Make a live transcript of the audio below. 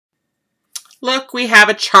Look, we have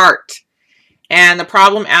a chart. And the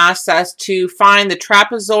problem asks us to find the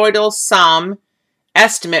trapezoidal sum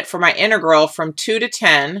estimate for my integral from 2 to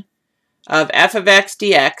 10 of f of x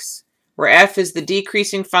dx, where f is the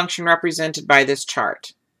decreasing function represented by this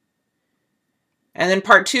chart. And then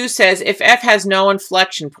part 2 says if f has no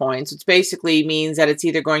inflection points, which basically means that it's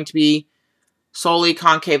either going to be solely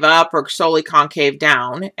concave up or solely concave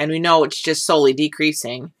down, and we know it's just solely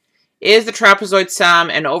decreasing, is the trapezoid sum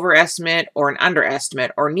an overestimate or an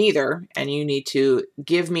underestimate or neither? And you need to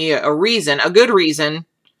give me a reason, a good reason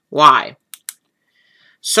why.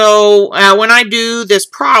 So when I do this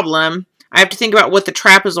problem, I have to think about what the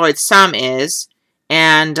trapezoid sum is.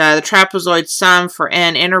 And the trapezoid sum for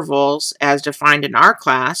n intervals, as defined in our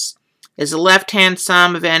class, is the left-hand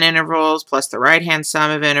sum of n intervals plus the right-hand sum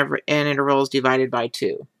of n intervals divided by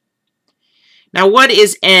 2. Now, what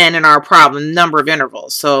is n in our problem? Number of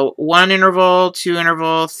intervals. So 1 interval, 2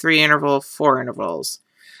 interval, 3 interval, 4 intervals.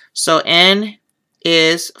 So n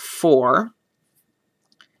is 4.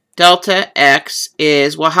 Delta x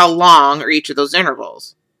is, well, how long are each of those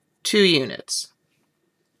intervals? 2 units.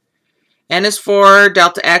 N is 4,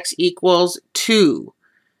 delta x equals 2.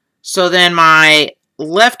 So then my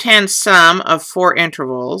left-hand sum of 4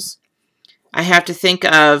 intervals, I have to think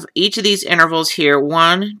of each of these intervals here,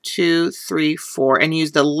 1, 2, 3, 4, and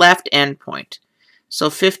use the left endpoint. So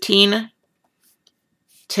 15,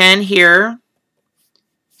 10 here,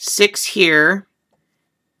 6 here,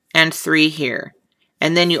 and 3 here.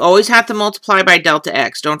 And then you always have to multiply by delta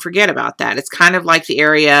x. Don't forget about that. It's kind of like the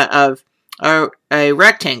area of a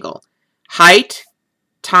rectangle. Height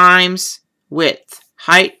times width.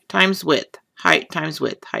 Height times width. Height times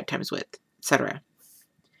width. Height times width, etc.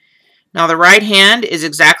 Now the right hand is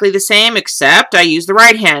exactly the same, except I use the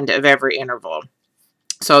right hand of every interval.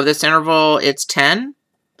 So this interval, it's 10.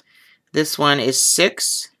 This one is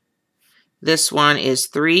 6. This one is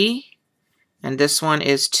 3. And this one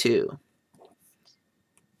is 2.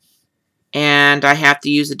 And I have to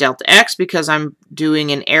use the delta x because I'm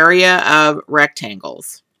doing an area of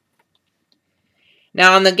rectangles.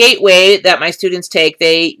 Now on the gateway that my students take,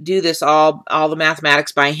 they do this all the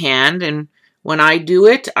mathematics by hand, and when I do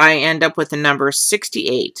it, I end up with the number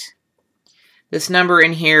 68. This number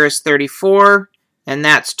in here is 34, and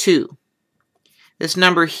that's 2. This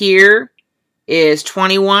number here is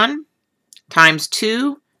 21 times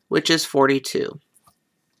 2, which is 42.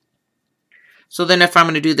 So then if I'm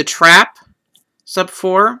going to do the trap sub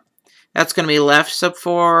 4, that's going to be left sub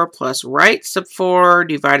 4 plus right sub 4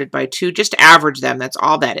 divided by 2. Just average them. That's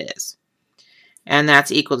all that is. And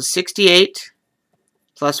that's equal to 68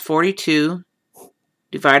 plus 42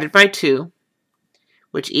 divided by 2,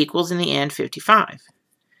 which equals in the end 55.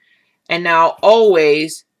 And now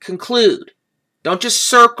always conclude. Don't just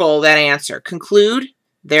circle that answer. Conclude,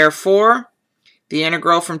 therefore, the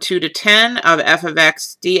integral from 2 to 10 of f of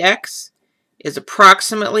x dx is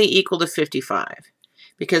approximately equal to 55.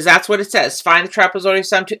 Because that's what it says. Find the trapezoidal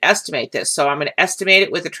sum to estimate this. So I'm going to estimate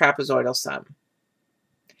it with the trapezoidal sum.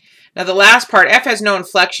 Now the last part, f has no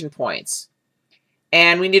inflection points.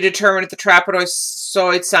 And we need to determine if the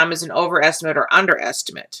trapezoid sum is an overestimate or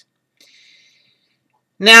underestimate.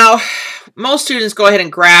 Now, most students go ahead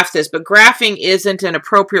and graph this, but graphing isn't an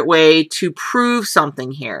appropriate way to prove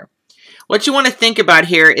something here. What you want to think about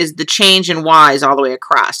here is the change in y's all the way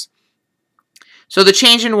across. So the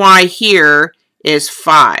change in y here is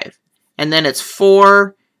 5, and then it's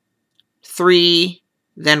 4, 3,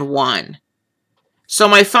 then 1. So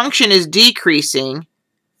my function is decreasing,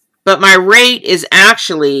 but my rate is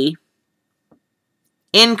actually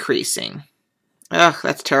increasing. Ugh,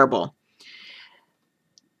 that's terrible.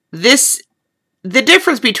 The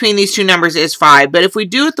difference between these two numbers is 5, but if we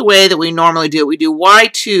do it the way that we normally do it, we do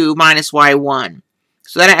y2 minus y1.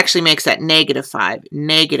 So that actually makes that negative 5,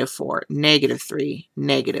 negative 4, negative 3,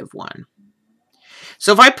 negative 1.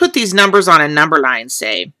 So if I put these numbers on a number line,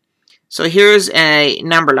 say, so here's a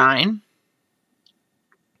number line.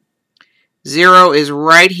 0 is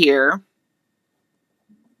right here.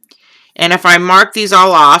 And if I mark these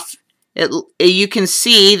all off, you can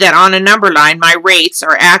see that on a number line, my rates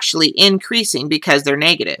are actually increasing because they're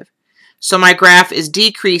negative. So my graph is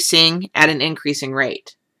decreasing at an increasing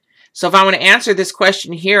rate. So if I want to answer this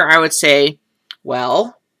question here, I would say,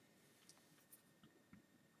 well,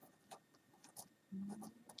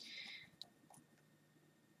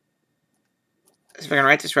 if I can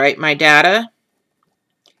write this right, my data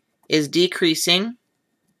is decreasing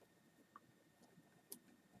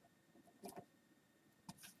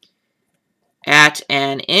at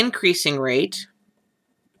an increasing rate.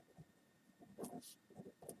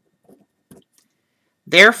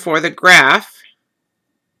 Therefore, the graph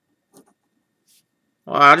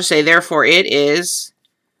Well, I'll just say, therefore, it is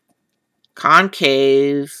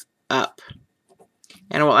concave up.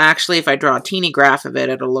 And it will actually, if I draw a teeny graph of it,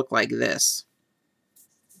 it'll look like this.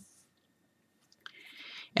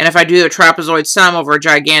 And if I do a trapezoid sum over a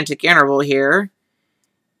gigantic interval here,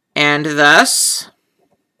 and thus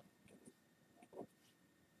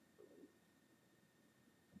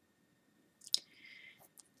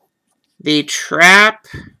the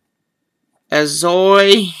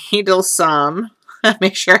trapezoidal sum,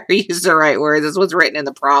 make sure I use the right word. This was written in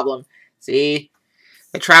the problem. See?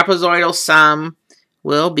 The trapezoidal sum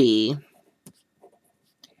will be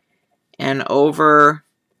an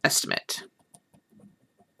overestimate.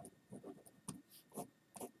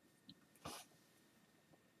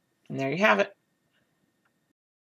 And there you have it.